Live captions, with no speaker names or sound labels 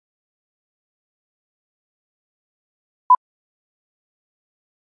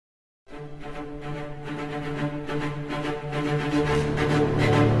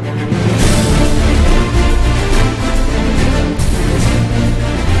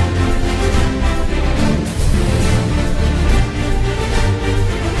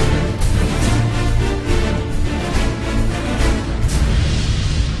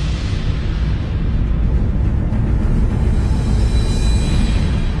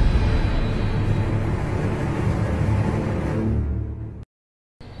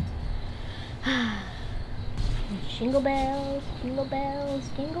Jingle bells,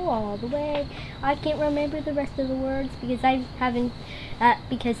 jingle all the way. I can't remember the rest of the words because I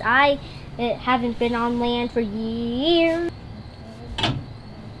haven't been on land for years.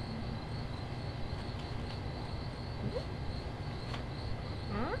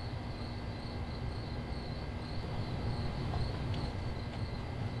 Huh?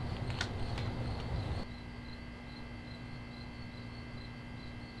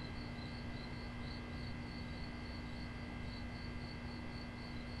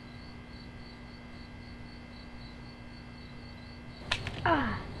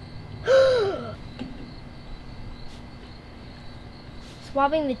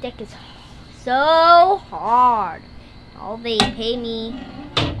 Swabbing the deck is so hard. All they pay me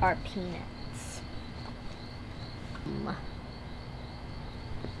are peanuts.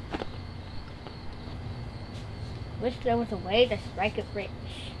 Wish there was a way to strike it rich.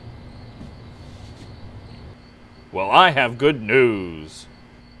 Well, I have good news.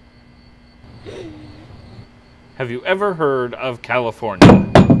 Have you ever heard of California?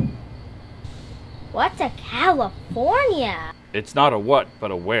 What's a California? It's not a what,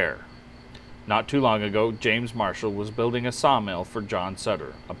 but a where. Not too long ago, James Marshall was building a sawmill for John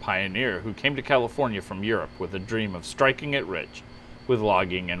Sutter, a pioneer who came to California from Europe with a dream of striking it rich with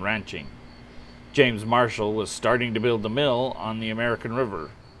logging and ranching. James Marshall was starting to build the mill on the American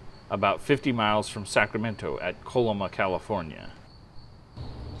River, about 50 miles from Sacramento at Coloma, California.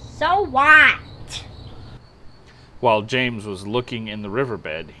 So what? While James was looking in the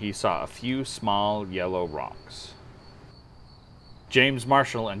riverbed, he saw a few small yellow rocks. James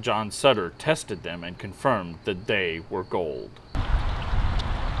Marshall and John Sutter tested them and confirmed that they were gold.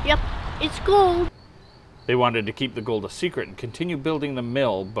 Yep, it's gold. They wanted to keep the gold a secret and continue building the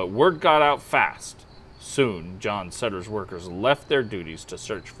mill, but word got out fast. Soon, John Sutter's workers left their duties to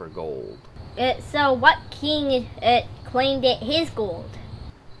search for gold. So what king claimed it his gold?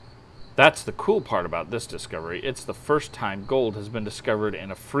 That's the cool part about this discovery. It's the first time gold has been discovered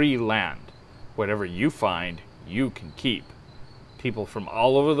in a free land. Whatever you find, you can keep. People from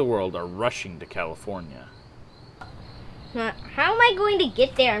all over the world are rushing to California. How am I going to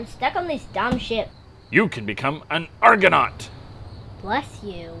get there? I'm stuck on this dumb ship. You can become an Argonaut! Bless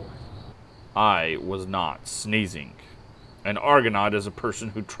you. I was not sneezing. An Argonaut is a person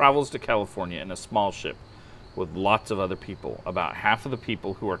who travels to California in a small ship with lots of other people. About half of the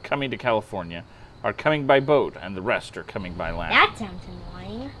people who are coming to California are coming by boat, and the rest are coming by land. That sounds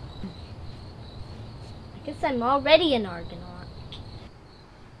annoying. I guess I'm already an Argonaut.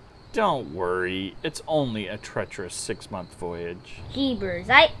 Don't worry, it's only a treacherous 6-month voyage. Jeebers,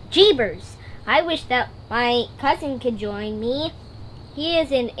 I wish that my cousin could join me. He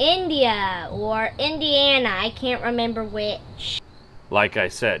is in India or Indiana, I can't remember which. Like I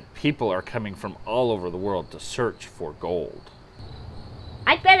said, people are coming from all over the world to search for gold.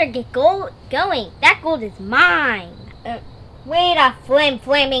 I'd better get going. That gold is mine. Wait a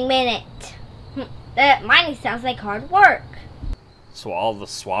flaming minute. Mining sounds like hard work. So all the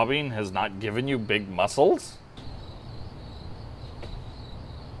swabbing has not given you big muscles?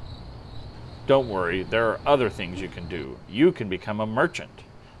 Don't worry, there are other things you can do. You can become a merchant.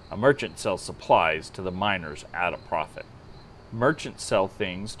 A merchant sells supplies to the miners at a profit. Merchants sell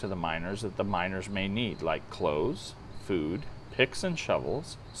things to the miners that the miners may need, like clothes, food, picks and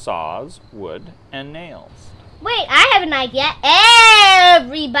shovels, saws, wood, and nails. Wait, I have an idea.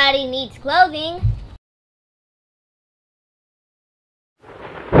 Everybody needs clothing.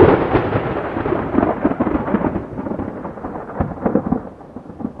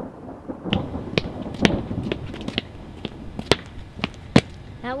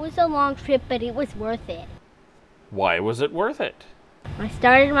 That was a long trip, but it was worth it. Why was it worth it? I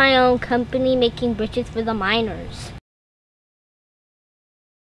started my own company making britches for the miners.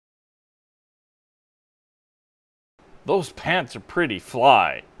 Those pants are pretty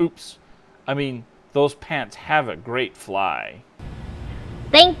fly. Oops. I mean, those pants have a great fly.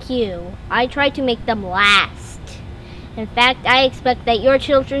 Thank you. I try to make them last. In fact, I expect that your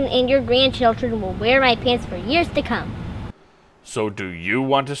children and your grandchildren will wear my pants for years to come. So do you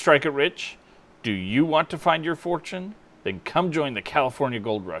want to strike it rich? Do you want to find your fortune? Then come join the California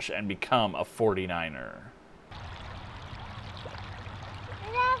Gold Rush and become a 49er.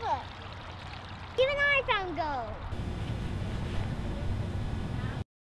 Never. Even I found gold.